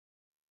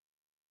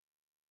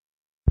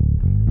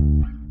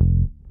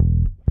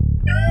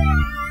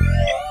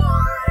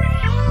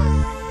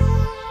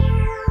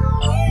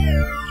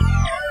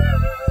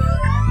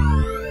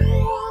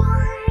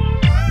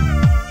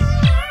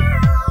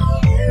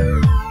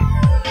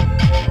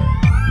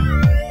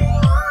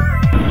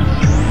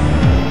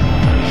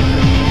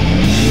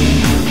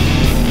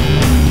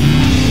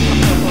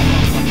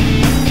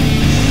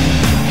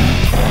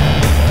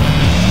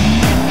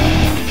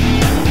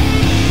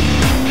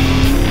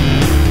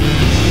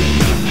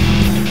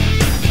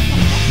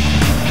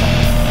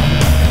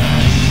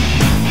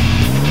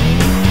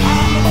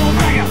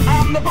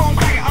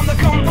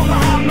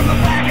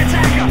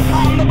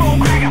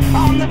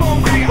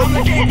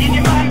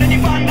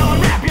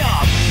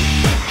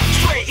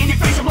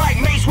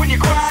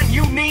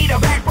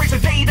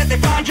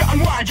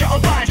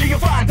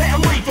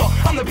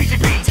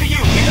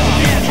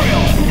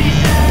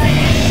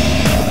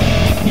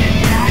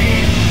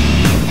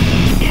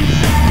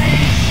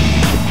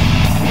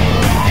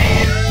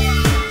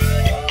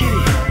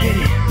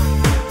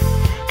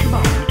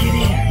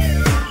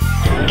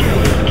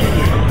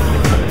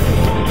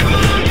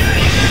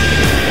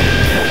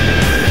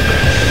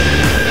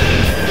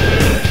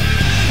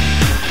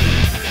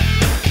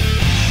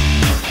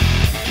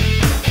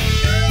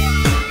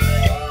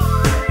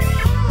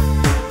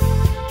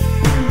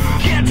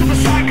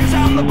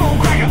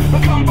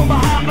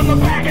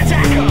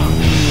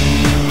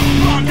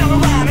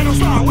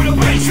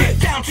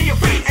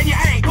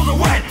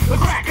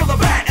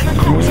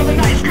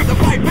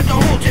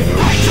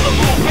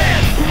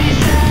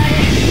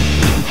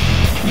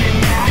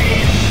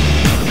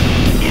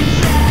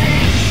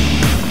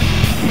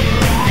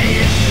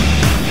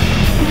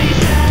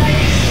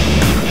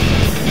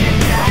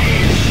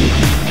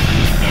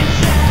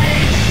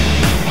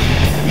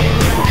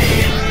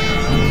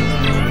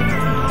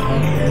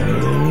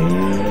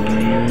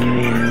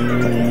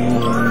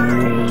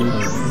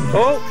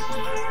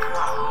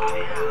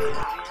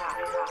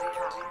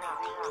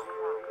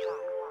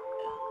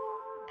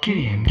Get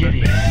in, get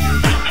in. I'm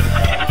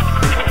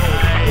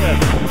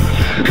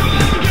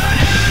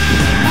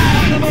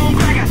the bone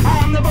cracker,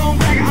 I'm the bone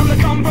cracker, I'm the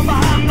come from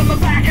behind, I'm the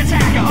back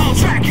attacker. I'll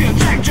track you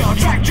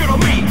to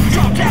me,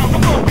 drop down the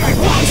boat like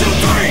 1,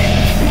 2, 3.